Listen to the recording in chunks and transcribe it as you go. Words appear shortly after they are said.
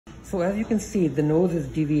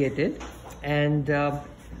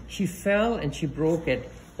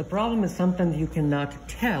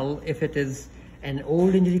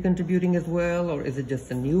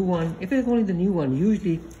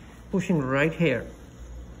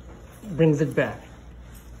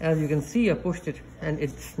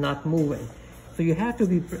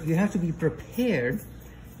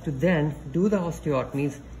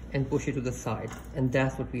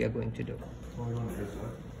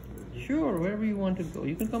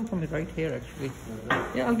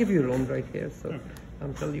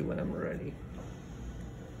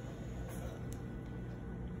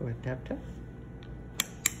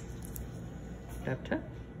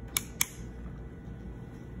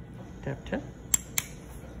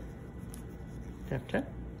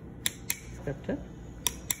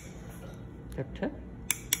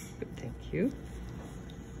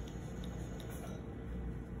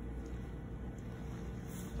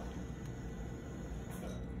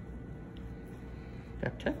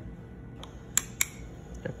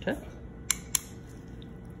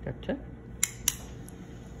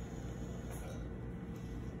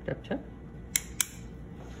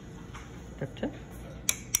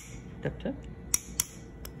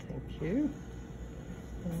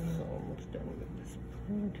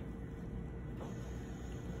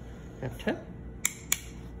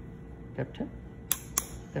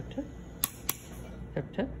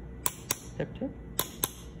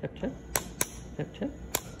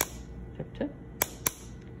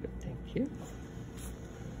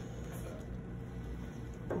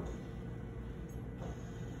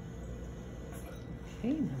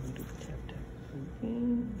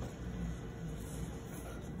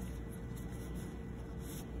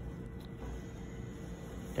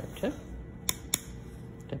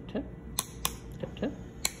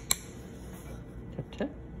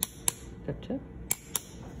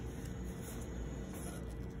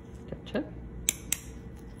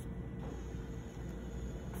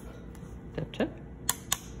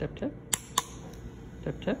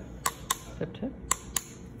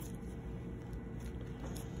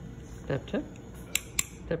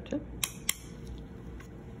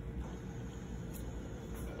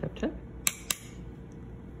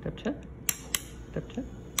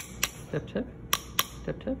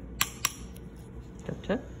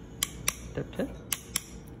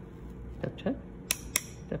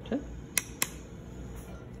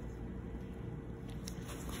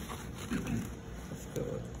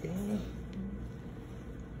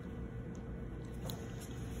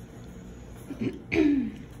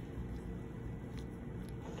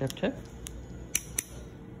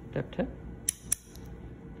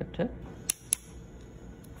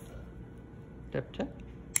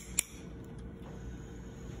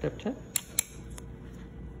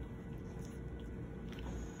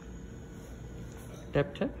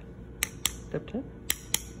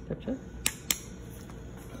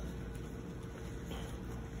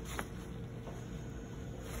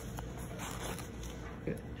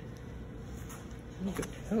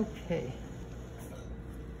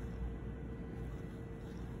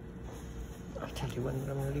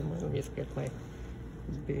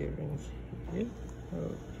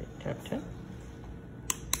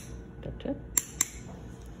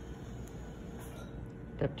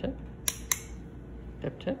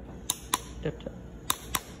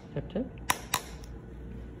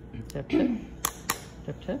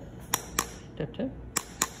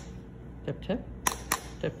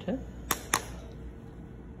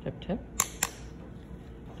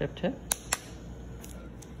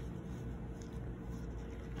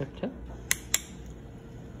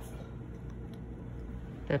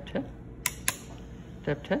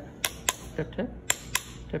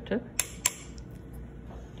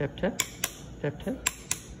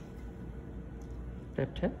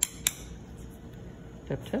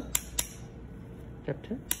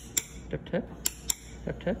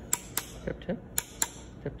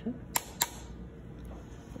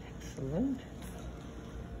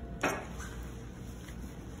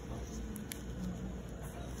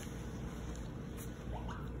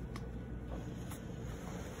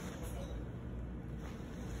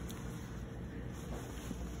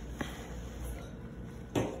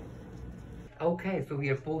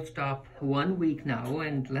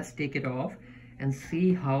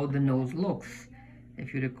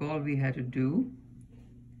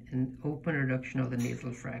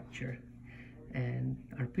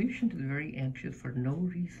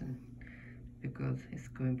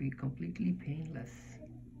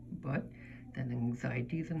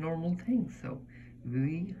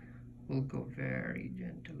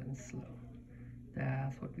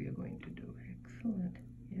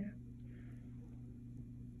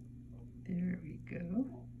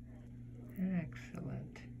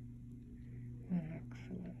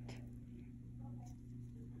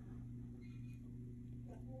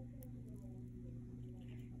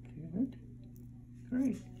Good.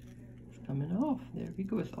 Great. It's coming off. There we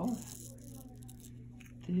go. It's off.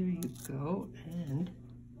 There you go. And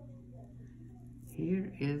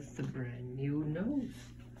here is the brand new nose.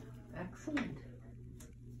 Excellent.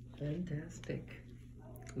 Fantastic.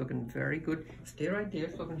 Looking very good. Stay right there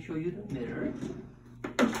so I can show you the mirror.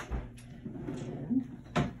 And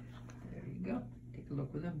there you go. Take a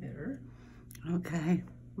look with the mirror. Okay.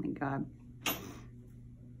 Oh my God.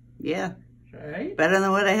 Yeah. Right? Better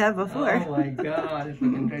than what I had before. Oh my God. It's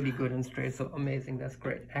looking really good and straight. So amazing. That's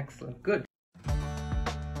great. Excellent. Good.